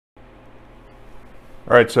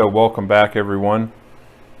All right, so welcome back everyone.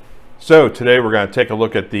 So today we're going to take a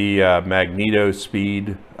look at the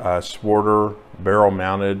Magnetospeed Sporter barrel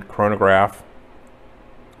mounted chronograph.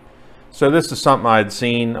 So this is something I'd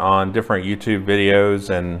seen on different YouTube videos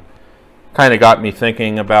and kind of got me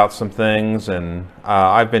thinking about some things, and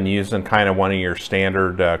I've been using kind of one of your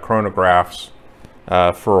standard chronographs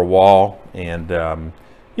for a while, and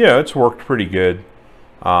you know, it's worked pretty good.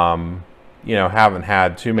 You know, haven't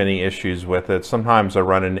had too many issues with it. Sometimes I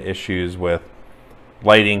run into issues with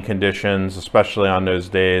lighting conditions, especially on those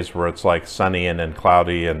days where it's like sunny and then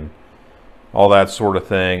cloudy and all that sort of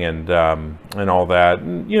thing, and all that.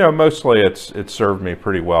 And, you know, mostly it's served me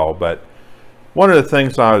pretty well. But one of the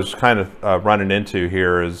things I was kind of running into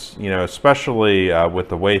here is, you know, especially with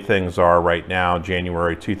the way things are right now,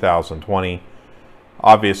 January 2020,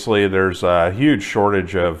 obviously there's a huge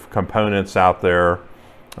shortage of components out there.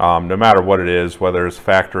 No matter what it is, whether it's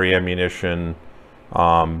factory ammunition,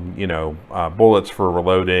 you know, bullets for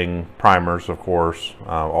reloading, primers, of course,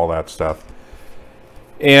 all that stuff.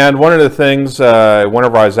 And one of the things,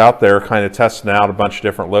 whenever I was out there kind of testing out a bunch of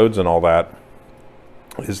different loads and all that,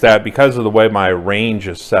 is that because of the way my range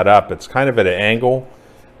is set up, it's kind of at an angle.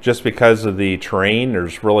 Just because of the terrain,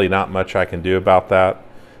 there's really not much I can do about that.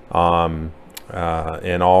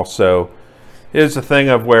 And also, is the thing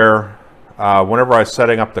of where whenever I was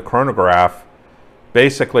setting up the chronograph,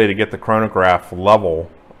 basically to get the chronograph level,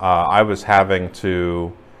 I was having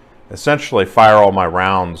to essentially fire all my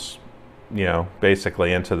rounds, you know,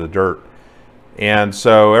 basically into the dirt. And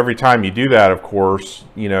so every time you do that, of course,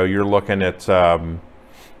 you know, you're looking at,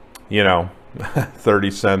 you know, 30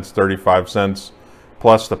 cents, 35 cents,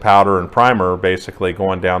 plus the powder and primer basically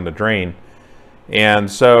going down the drain. And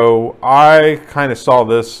so I kind of saw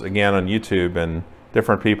this again on YouTube, and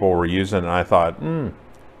different people were using it, and I thought, you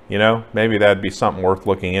know, maybe that'd be something worth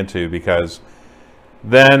looking into, because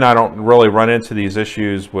then I don't really run into these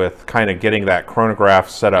issues with kind of getting that chronograph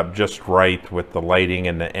set up just right with the lighting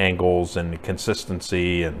and the angles and the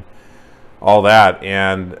consistency and all that.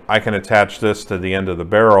 And I can attach this to the end of the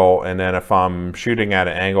barrel, and then if I'm shooting at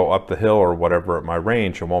an angle up the hill or whatever at my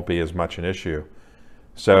range, it won't be as much an issue.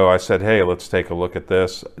 So I said, hey, let's take a look at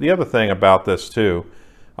this. The other thing about this too,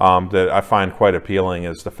 that I find quite appealing,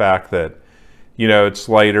 is the fact that, you know, it's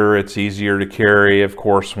lighter, it's easier to carry. Of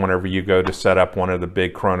course, whenever you go to set up one of the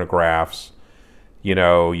big chronographs, you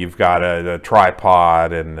know, you've got a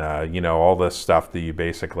tripod and, you know, all this stuff that you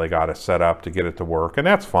basically got to set up to get it to work. And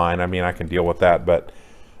that's fine. I mean, I can deal with that. But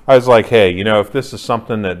I was like, hey, you know, if this is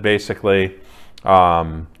something that basically,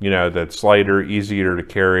 you know, that's lighter, easier to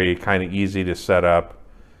carry, kind of easy to set up,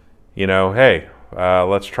 you know, hey,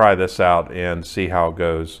 let's try this out and see how it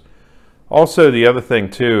goes. Also, the other thing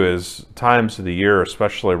too is times of the year,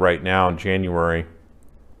 especially right now in January,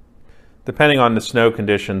 depending on the snow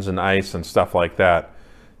conditions and ice and stuff like that,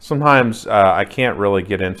 sometimes I can't really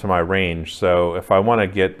get into my range. So if I want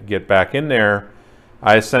to get back in there,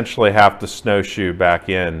 I essentially have to snowshoe back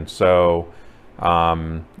in. So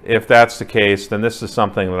if that's the case, then this is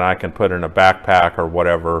something that I can put in a backpack or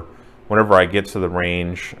whatever. Whenever I get to the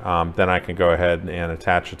range, then I can go ahead and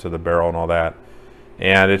attach it to the barrel and all that.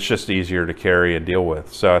 And it's just easier to carry and deal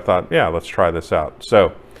with. So I thought, yeah, let's try this out.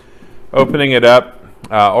 So opening it up,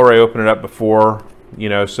 already opened it up before, you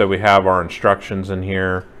know, so we have our instructions in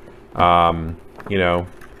here. You know,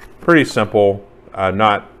 pretty simple,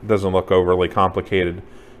 doesn't look overly complicated.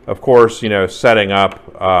 Of course, you know, setting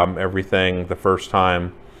up everything the first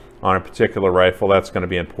time on a particular rifle, that's going to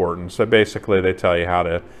be important. So basically they tell you how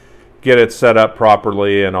to get it set up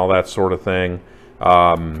properly and all that sort of thing.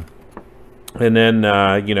 And then,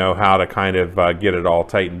 you know, how to kind of get it all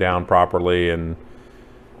tightened down properly and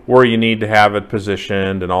where you need to have it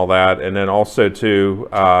positioned and all that. And then also too,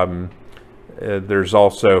 there's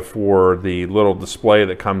also for the little display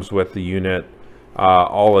that comes with the unit,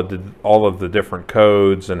 all of the different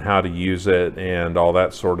codes and how to use it and all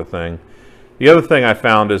that sort of thing. The other thing I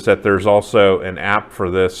found is that there's also an app for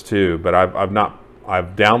this too, but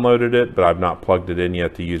I've downloaded it, but I've not plugged it in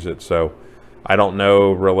yet to use it. So I don't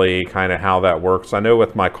know really kind of how that works. I know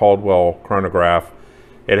with my Caldwell chronograph,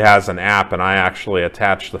 it has an app, and I actually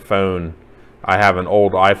attach the phone. I have an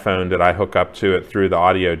old iPhone that I hook up to it through the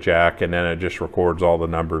audio jack, and then it just records all the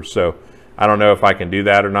numbers. So I don't know if I can do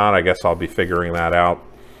that or not. I guess I'll be figuring that out.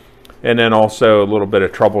 And then also a little bit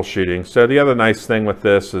of troubleshooting. So the other nice thing with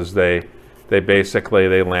this is they basically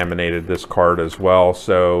laminated this card as well.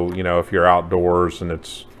 So, you know, if you're outdoors and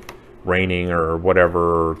it's raining or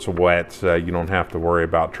whatever, or it's wet, you don't have to worry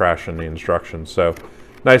about trashing the instructions. So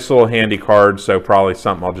nice little handy card. So probably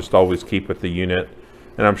something I'll just always keep with the unit.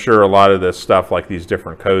 And I'm sure a lot of this stuff, like these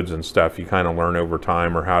different codes and stuff, you kind of learn over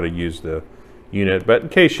time, or how to use the unit. But in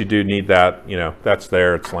case you do need that, you know, that's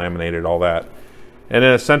there, it's laminated, all that. And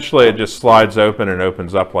then essentially it just slides open and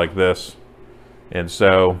opens up like this. And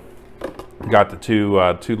so we got the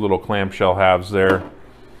two little clamshell halves there.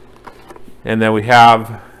 And then we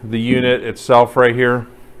have the unit itself right here.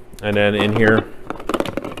 And then in here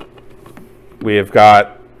we have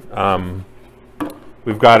got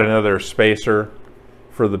we've got another spacer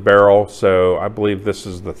for the barrel. So I believe this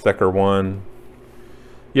is the thicker one.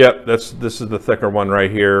 Yep, this is the thicker one right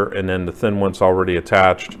here, and then the thin one's already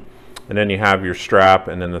attached. And then you have your strap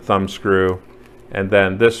and then the thumb screw. And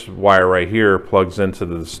then this wire right here plugs into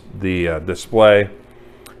the display.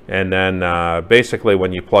 And then basically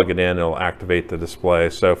when you plug it in, it'll activate the display.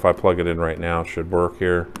 So if I plug it in right now, it should work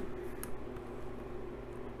here.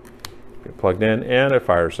 Get plugged in and it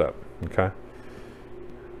fires up, okay?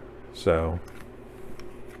 So,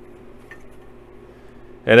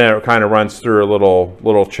 and then it kind of runs through a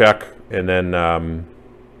little check, and then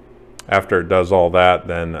after it does all that,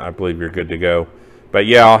 then I believe you're good to go. But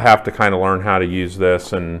yeah, I'll have to kind of learn how to use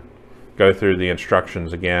this and go through the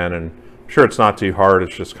instructions again. And I'm sure it's not too hard.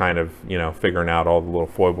 It's just kind of, you know, figuring out all the little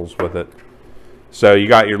foibles with it. So you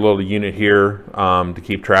got your little unit here to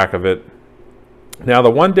keep track of it. Now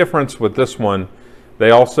the one difference with this one,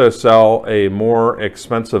 they also sell a more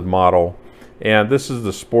expensive model, and this is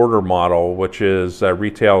the Sporter model, which is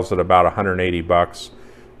retails at about 180 bucks.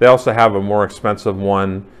 They also have a more expensive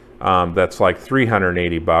one that's like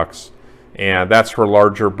 380 bucks, and that's for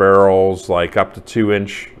larger barrels, like up to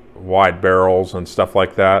 2-inch wide barrels and stuff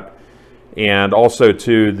like that. And also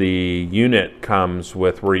too, the unit comes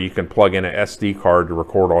with where you can plug in an SD card to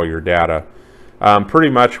record all your data. Pretty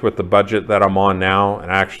much with the budget that I'm on now,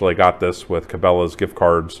 and I actually got this with Cabela's gift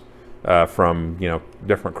cards from, you know,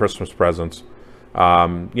 different Christmas presents. You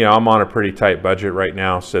know, I'm on a pretty tight budget right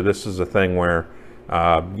now, so this is a thing where,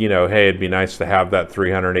 you know, hey, it'd be nice to have that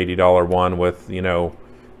 $380 one with, you know,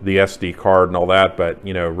 the SD card and all that, but,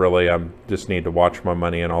 you know, really I just need to watch my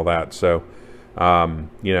money and all that. So,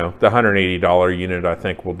 you know, the $180 unit I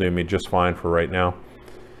think will do me just fine for right now.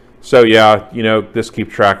 So yeah, you know, this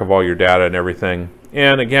keeps track of all your data and everything.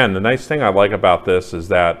 And again, the nice thing I like about this is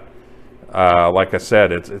that, like I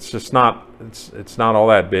said, it's just not, it's not all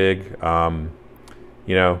that big.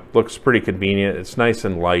 You know, looks pretty convenient. It's nice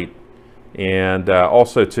and light. And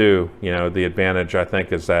also too, you know, the advantage I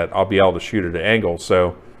think is that I'll be able to shoot at an angle.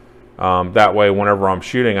 So that way, whenever I'm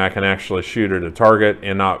shooting, I can actually shoot at a target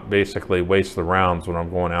and not basically waste the rounds when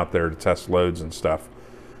I'm going out there to test loads and stuff.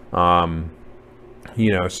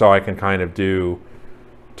 You know, so I can kind of do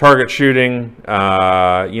target shooting,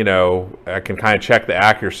 you know, I can kind of check the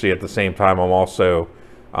accuracy at the same time. I'm also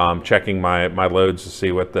checking my loads to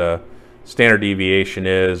see what the standard deviation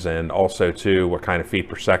is, and also too what kind of feet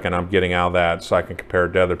per second I'm getting out of that, so I can compare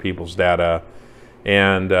it to other people's data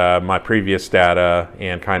and my previous data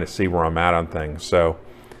and kind of see where I'm at on things. So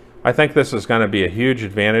I think this is going to be a huge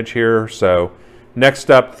advantage here. So next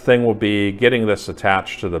up, the thing will be getting this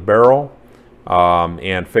attached to the barrel.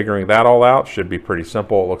 And figuring that all out should be pretty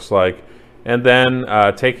simple, it looks like. And then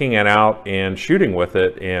taking it out and shooting with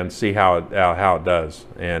it and see how it does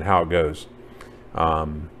and how it goes.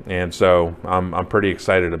 And so I'm pretty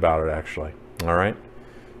excited about it, actually. All right.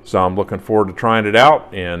 So I'm looking forward to trying it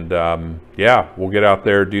out, and yeah, we'll get out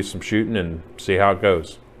there, do some shooting, and see how it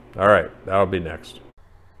goes. All right, that'll be next.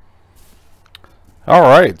 All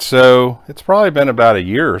right, so it's probably been about a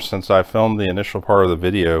year since I filmed the initial part of the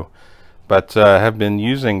video, but have been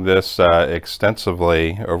using this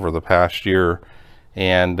extensively over the past year,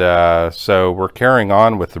 and so we're carrying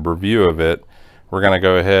on with the review of it. We're going to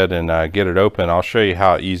go ahead and get it open. I'll show you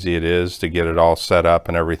how easy it is to get it all set up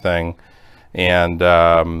and everything, and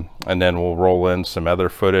then we'll roll in some other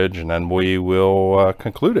footage, and then we will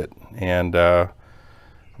conclude it and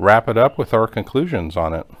wrap it up with our conclusions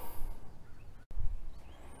on it.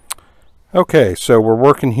 Okay, so we're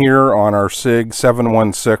working here on our SIG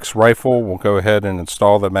 716 rifle. We'll go ahead and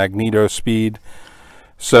install the Magnetospeed.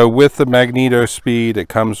 So with the Magnetospeed, it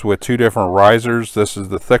comes with two different risers. This is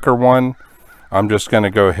the thicker one. I'm just going to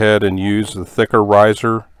go ahead and use the thicker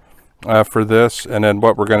riser for this, and then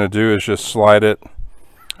what we're going to do is just slide it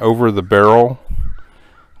over the barrel.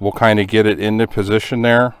 We'll kind of get it into position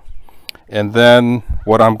there, and then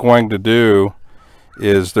what I'm going to do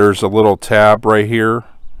is there's a little tab right here,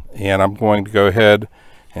 and I'm going to go ahead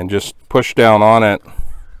and just push down on it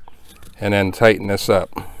and then tighten this up.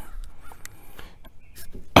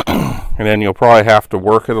 And then you'll probably have to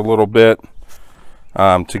work it a little bit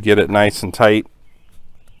to get it nice and tight.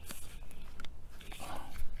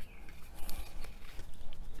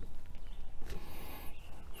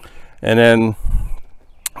 And then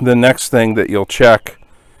the next thing that you'll check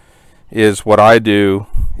is what I do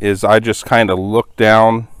is I just kind of look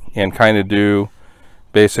down and kind of do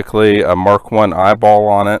basically a Mark 1 eyeball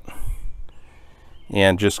on it,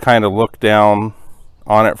 and just kind of look down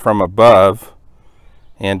on it from above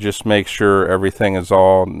and just make sure everything is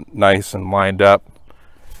all nice and lined up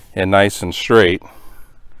and nice and straight.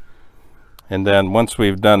 And then once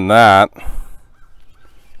we've done that,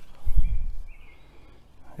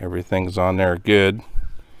 everything's on there good,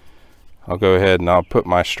 I'll go ahead and I'll put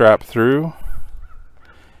my strap through.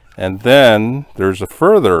 And then there's a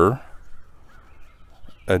further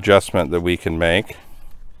adjustment that we can make.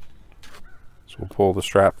 So we'll pull the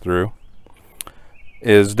strap through.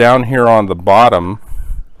 Is down here on the bottom,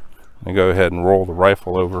 and go ahead and roll the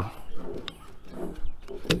rifle over.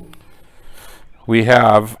 We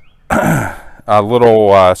have a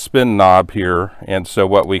little spin knob here, and so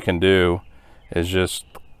what we can do is just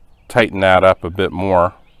tighten that up a bit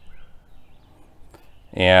more.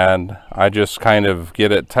 And I just kind of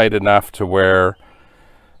get it tight enough to where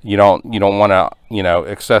you don't want to, you know,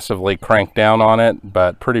 excessively crank down on it,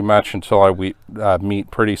 but pretty much until I meet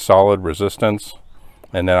pretty solid resistance,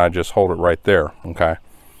 and then I just hold it right there. Okay,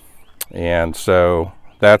 and so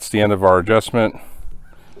that's the end of our adjustment.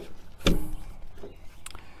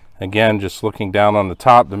 Again, just looking down on the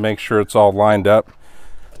top to make sure it's all lined up.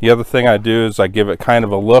 The other thing I do is I give it kind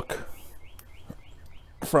of a look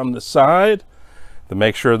from the side to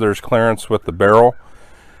make sure there's clearance with the barrel.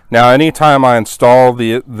 Now, anytime I install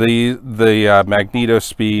the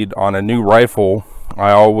Magnetospeed on a new rifle,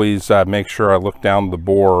 I always make sure I look down the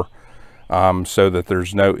bore so that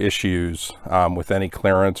there's no issues with any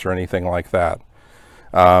clearance or anything like that.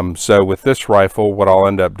 So with this rifle, what I'll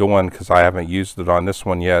end up doing, because I haven't used it on this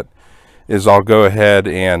one yet, is I'll go ahead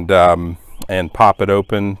and pop it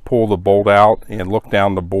open, pull the bolt out, and look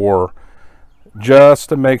down the bore just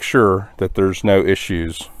to make sure that there's no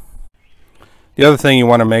issues. The other thing you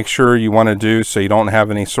want to make sure you want to do so you don't have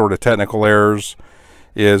any sort of technical errors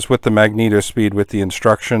is with the Magnetospeed, with the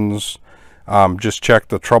instructions, just check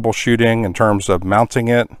the troubleshooting in terms of mounting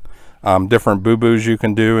it. Different boo-boos you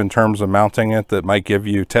can do in terms of mounting it that might give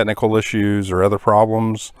you technical issues or other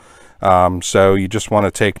problems. So you just want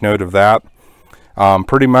to take note of that.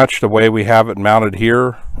 Pretty much the way we have it mounted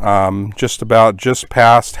here, just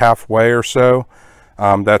past halfway or so,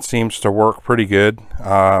 that seems to work pretty good.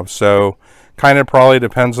 So kind of probably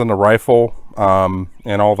depends on the rifle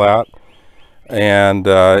and all that, and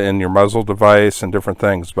in your muzzle device and different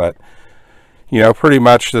things, but you know, pretty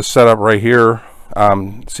much this setup right here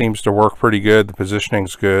seems to work pretty good. The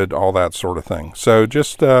positioning's good, all that sort of thing. So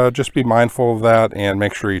just be mindful of that and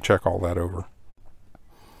make sure you check all that over.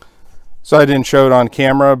 So I didn't show it on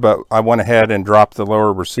camera, but I went ahead and dropped the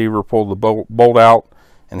lower receiver, pulled the bolt out,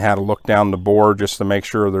 and had a look down the bore just to make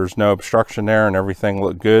sure there's no obstruction there and everything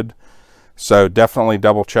looked good. So definitely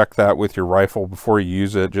double check that with your rifle before you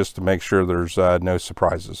use it, just to make sure there's no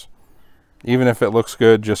surprises. Even if it looks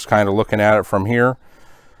good, just kind of looking at it from here,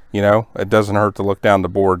 you know, it doesn't hurt to look down the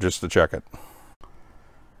bore just to check it.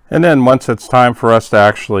 And then once it's time for us to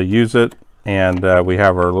actually use it, and we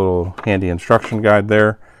have our little handy instruction guide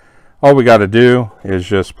there, all we got to do is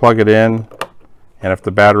just plug it in, and if the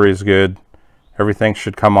battery is good, everything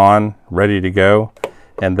should come on ready to go.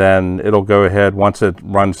 And then it'll go ahead, once it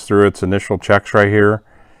runs through its initial checks right here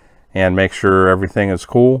and make sure everything is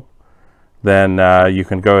cool, then you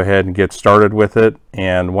can go ahead and get started with it.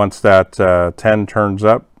 And once that 10 turns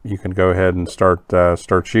up, you can go ahead and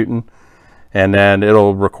start shooting, and then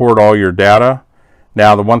it'll record all your data.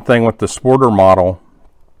 Now, the one thing with the Sporter model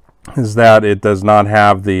is that it does not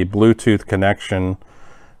have the Bluetooth connection.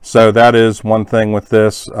 So that is one thing with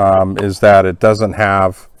this, is that it doesn't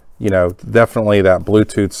have, you know, definitely that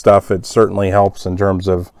Bluetooth stuff. It certainly helps in terms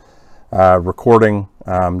of recording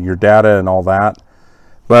your data and all that.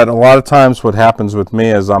 But a lot of times what happens with me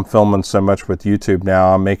is I'm filming so much with YouTube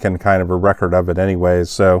now, I'm making kind of a record of it anyways.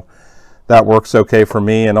 So that works okay for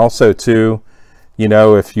me. And also too, you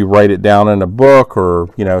know, if you write it down in a book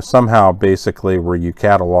or, you know, somehow basically where you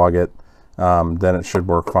catalog it, then it should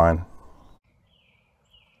work fine.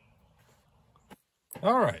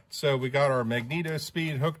 All right, so we got our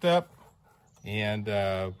Magnetospeed hooked up, and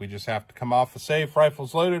we just have to come off the safe.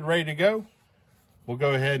 Rifle's loaded, ready to go. We'll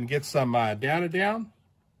go ahead and get some data down,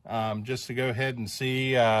 just to go ahead and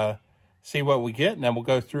see what we get, and then we'll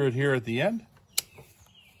go through it here at the end,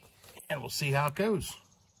 and we'll see how it goes.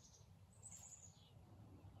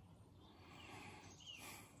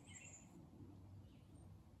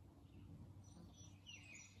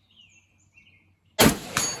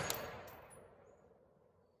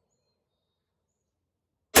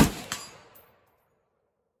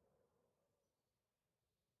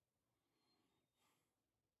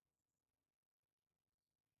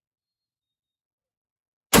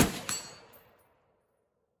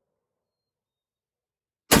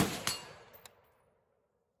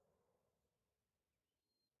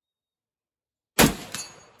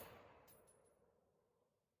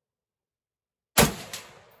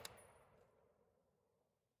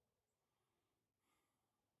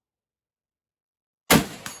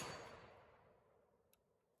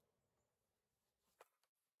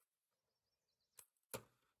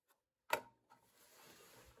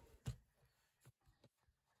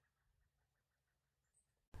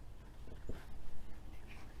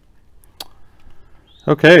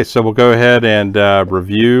 Okay, so we'll go ahead and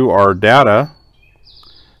review our data.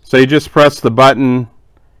 So you just press the button,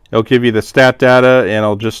 it'll give you the stat data, and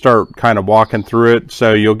it'll just start kind of walking through it.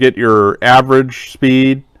 So you'll get your average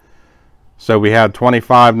speed. So we had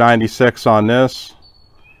 2596 on this.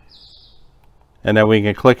 And then we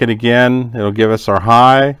can click it again. It'll give us our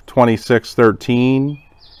high, 2613.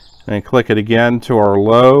 And click it again to our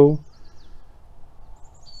low.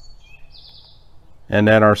 And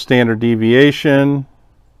then our standard deviation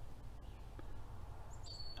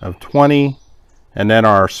of 20. And then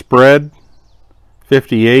our spread,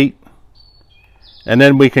 58. And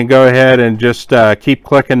then we can go ahead and just keep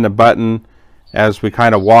clicking the button as we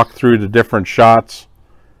kind of walk through the different shots.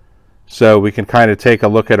 So we can kind of take a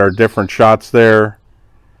look at our different shots there.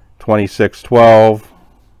 2612,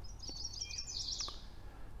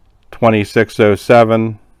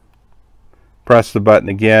 2607, press the button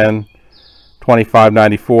again.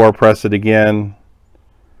 2594, press it again.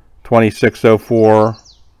 2604,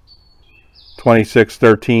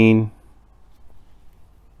 2613,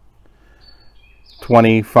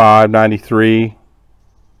 2593,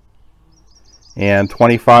 and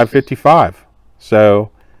 2555.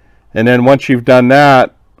 So, and then once you've done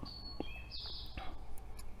that,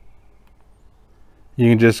 you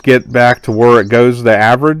can just get back to where it goes the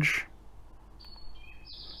average.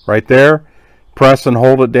 Right there. Press and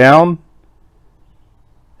hold it down.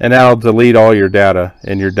 And that'll delete all your data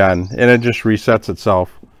and you're done. And it just resets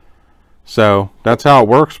itself. So that's how it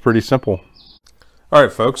works. Pretty simple.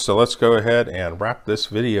 Alright folks, so let's go ahead and wrap this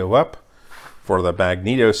video up for the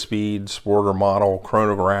Magnetospeed Sporter Model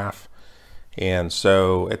Chronograph. And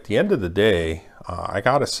so at the end of the day, I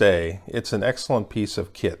gotta say, it's an excellent piece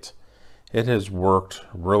of kit. It has worked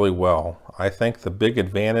really well. I think the big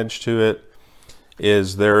advantage to it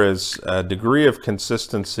is there is a degree of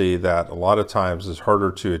consistency that a lot of times is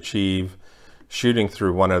harder to achieve shooting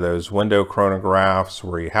through one of those window chronographs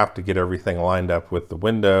where you have to get everything lined up with the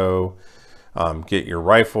window, get your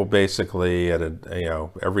rifle basically at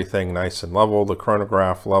everything nice and level, the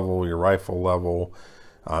chronograph level, your rifle level,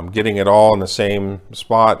 getting it all in the same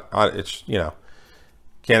spot. It's,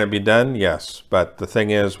 can it be done? Yes. But the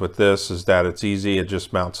thing is with this is that it's easy. It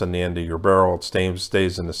just mounts on the end of your barrel. It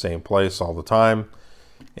stays in the same place all the time.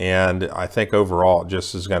 And I think overall it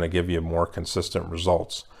just is going to give you more consistent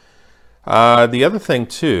results. The other thing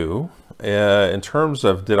too, in terms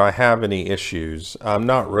of did I have any issues?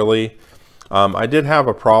 Not really. I did have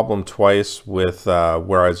a problem twice with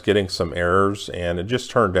where I was getting some errors, and it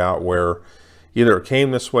just turned out where either it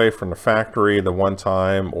came this way from the factory the one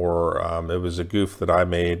time, or it was a goof that I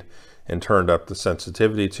made and turned up the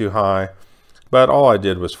sensitivity too high. But all I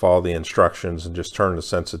did was follow the instructions and just turn the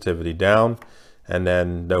sensitivity down, and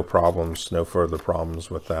then no problems, no further problems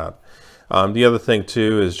with that. The other thing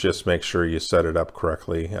too is just make sure you set it up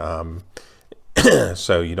correctly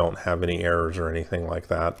so you don't have any errors or anything like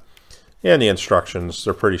that. And the instructions,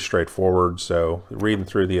 they're pretty straightforward, so reading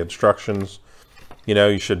through the instructions,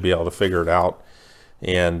 you should be able to figure it out.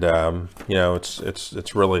 And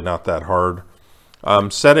it's really not that hard.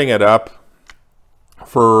 Setting it up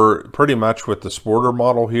for pretty much with the Sporter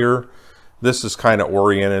model here, this is kind of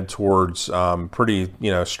oriented towards pretty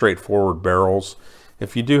straightforward barrels.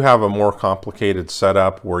 If you do have a more complicated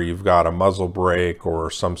setup where you've got a muzzle brake or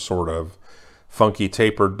some sort of funky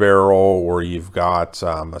tapered barrel, or you've got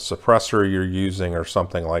a suppressor you're using or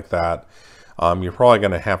something like that, you're probably going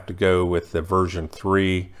to have to go with the version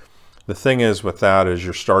 3. The thing is with that is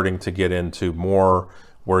you're starting to get into more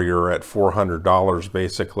where you're at $400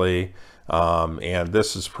 basically, and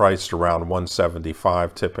this is priced around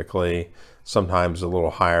 $175 typically, sometimes a little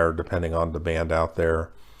higher depending on demand out there.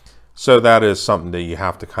 So that is something that you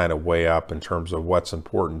have to kind of weigh up in terms of what's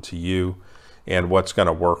important to you and what's going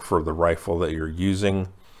to work for the rifle that you're using.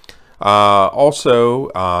 Also,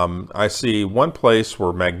 I see one place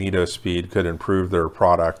where Magnetospeed could improve their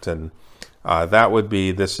product, and that would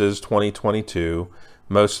be, this is 2022.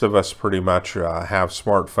 Most of us pretty much have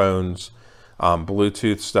smartphones.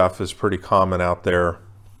 Bluetooth stuff is pretty common out there.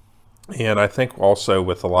 And I think also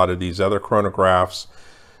with a lot of these other chronographs,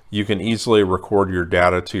 you can easily record your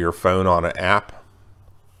data to your phone on an app.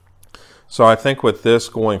 So I think with this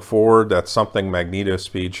going forward, that's something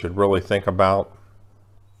Magnetospeed should really think about,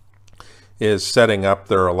 is setting up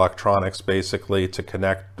their electronics basically to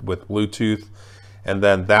connect with Bluetooth. And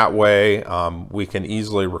then that way we can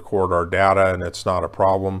easily record our data and it's not a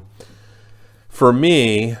problem. For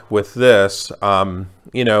me with this, I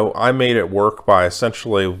made it work by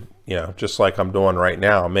essentially, just like I'm doing right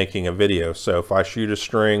now, making a video. So if I shoot a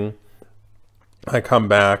string, I come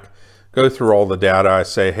back, go through all the data, I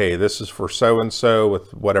say, hey, this is for so-and-so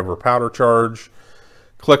with whatever powder charge.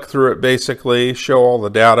 click through it, basically show all the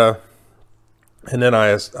data, and then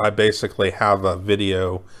I basically have a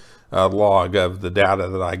video log of the data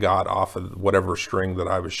that I got off of whatever string that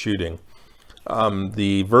I was shooting.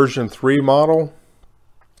 The version 3 model,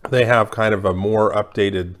 they have kind of a more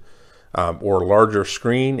updated or larger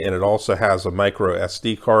screen, and it also has a micro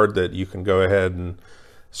SD card that you can go ahead and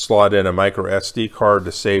slot in a micro SD card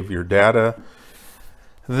to save your data.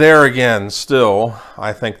 There again, still,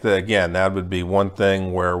 I think that, again, that would be one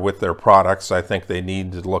thing where with their products, I think they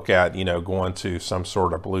need to look at, you know, going to some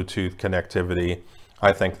sort of Bluetooth connectivity.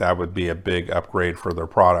 I think that would be a big upgrade for their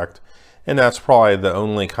product. And that's probably the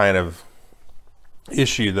only kind of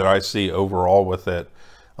issue that I see overall with it,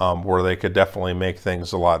 where they could definitely make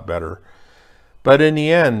things a lot better. But in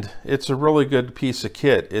the end, it's a really good piece of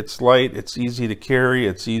kit. It's light, it's easy to carry,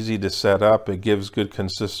 it's easy to set up, it gives good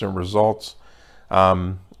consistent results.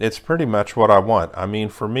 It's pretty much what I want. I mean,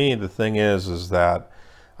 for me, the thing is that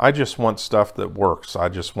I just want stuff that works. I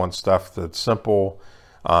just want stuff that's simple,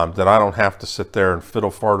 that I don't have to sit there and fiddle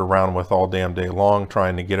fart around with all damn day long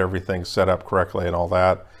trying to get everything set up correctly and all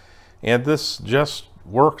that. And this just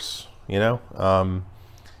works, you know,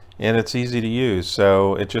 and it's easy to use.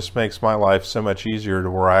 So it just makes my life so much easier to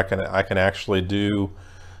where I can actually do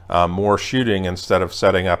more shooting instead of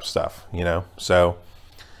setting up stuff, you know. So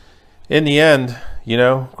in the end, you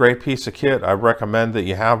know, great piece of kit. I recommend that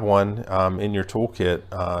you have one in your toolkit.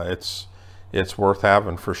 It's worth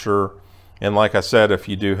having for sure. And like I said, if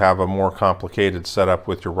you do have a more complicated setup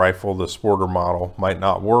with your rifle, the Sporter model might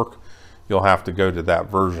not work. You'll have to go to that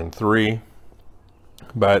version 3.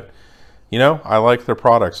 But, you know, I like their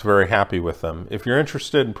products, very happy with them. If you're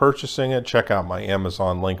interested in purchasing it, check out my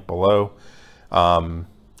Amazon link below.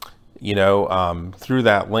 You know, through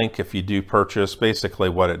that link, if you do purchase, basically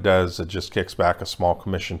what it does, it just kicks back a small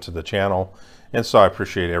commission to the channel. And so I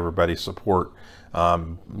appreciate everybody's support.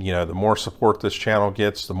 You know, the more support this channel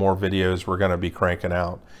gets, the more videos we're going to be cranking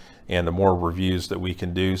out and the more reviews that we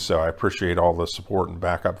can do. So I appreciate all the support and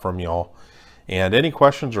backup from y'all. And any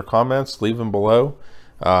questions or comments, leave them below.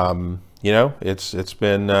 You know, it's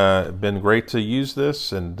been great to use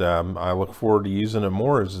this, and I look forward to using it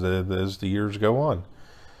more as the years go on.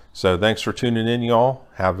 So thanks for tuning in, y'all.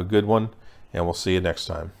 Have a good one, and we'll see you next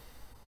time.